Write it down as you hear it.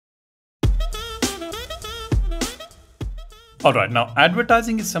Alright, now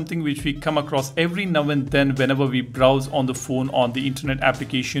advertising is something which we come across every now and then whenever we browse on the phone, on the internet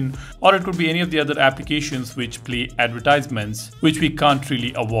application, or it could be any of the other applications which play advertisements, which we can't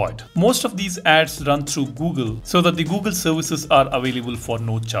really avoid. Most of these ads run through Google so that the Google services are available for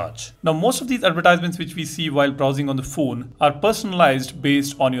no charge. Now, most of these advertisements which we see while browsing on the phone are personalized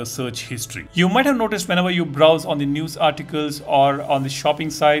based on your search history. You might have noticed whenever you browse on the news articles or on the shopping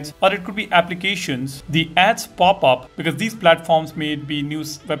sites, or it could be applications, the ads pop up because these platforms, may it be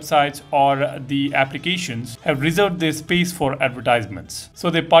news websites or the applications, have reserved their space for advertisements. So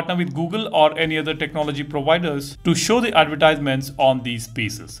they partner with Google or any other technology providers to show the advertisements on these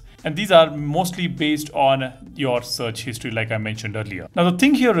spaces. And these are mostly based on your search history, like I mentioned earlier. Now, the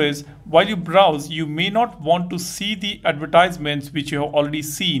thing here is, while you browse, you may not want to see the advertisements which you have already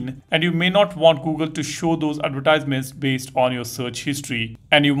seen, and you may not want Google to show those advertisements based on your search history,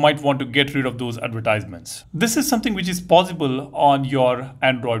 and you might want to get rid of those advertisements. This is something which is possible on your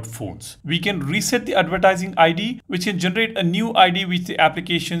Android phones. We can reset the advertising ID, which can generate a new ID which the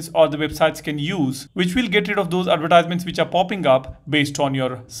applications or the websites can use, which will get rid of those advertisements which are popping up based on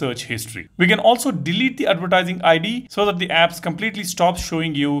your search history. We can also delete the advertising ID so that the apps completely stop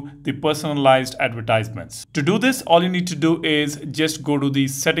showing you the personalized advertisements. To do this, all you need to do is just go to the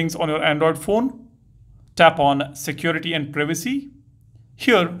settings on your Android phone, tap on security and privacy.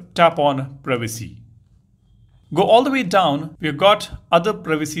 Here, tap on privacy. Go all the way down. We have got other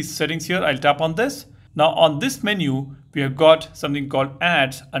privacy settings here. I'll tap on this. Now on this menu, we have got something called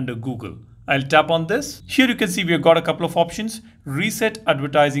ads under Google. I'll tap on this. Here you can see we have got a couple of options. Reset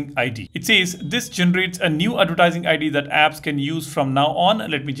advertising ID. It says this generates a new advertising ID that apps can use from now on.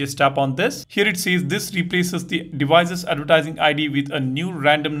 Let me just tap on this. Here it says this replaces the device's advertising ID with a new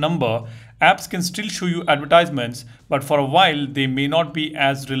random number. Apps can still show you advertisements, but for a while they may not be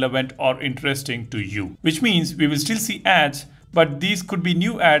as relevant or interesting to you. Which means we will still see ads, but these could be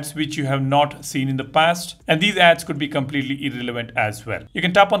new ads which you have not seen in the past, and these ads could be completely irrelevant as well. You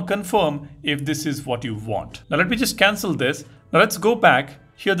can tap on confirm if this is what you want. Now let me just cancel this. Now let's go back.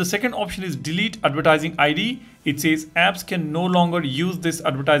 Here the second option is delete advertising ID. It says apps can no longer use this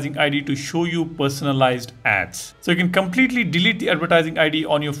advertising ID to show you personalized ads. So you can completely delete the advertising ID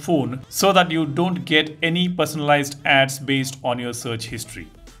on your phone so that you don't get any personalized ads based on your search history.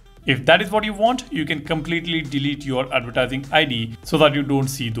 If that is what you want, you can completely delete your advertising ID so that you don't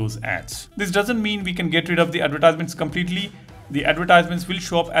see those ads. This doesn't mean we can get rid of the advertisements completely. The advertisements will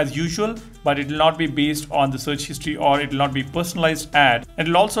show up as usual, but it will not be based on the search history, or it will not be personalized ad. And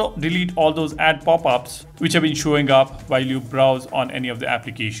it will also delete all those ad pop-ups which have been showing up while you browse on any of the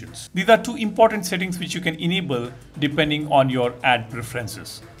applications. These are two important settings which you can enable depending on your ad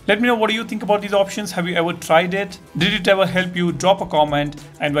preferences. Let me know what do you think about these options. Have you ever tried it? Did it ever help you? Drop a comment,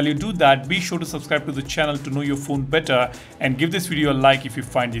 and while you do that, be sure to subscribe to the channel to know your phone better, and give this video a like if you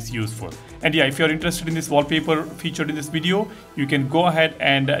find this useful. And yeah, if you're interested in this wallpaper featured in this video, you can go ahead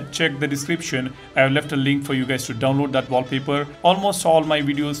and check the description. I have left a link for you guys to download that wallpaper. Almost all my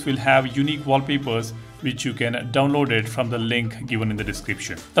videos will have unique wallpapers which you can download it from the link given in the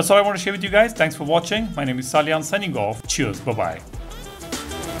description. That's all I want to share with you guys. Thanks for watching. My name is Salyan, signing off. Cheers. Bye-bye.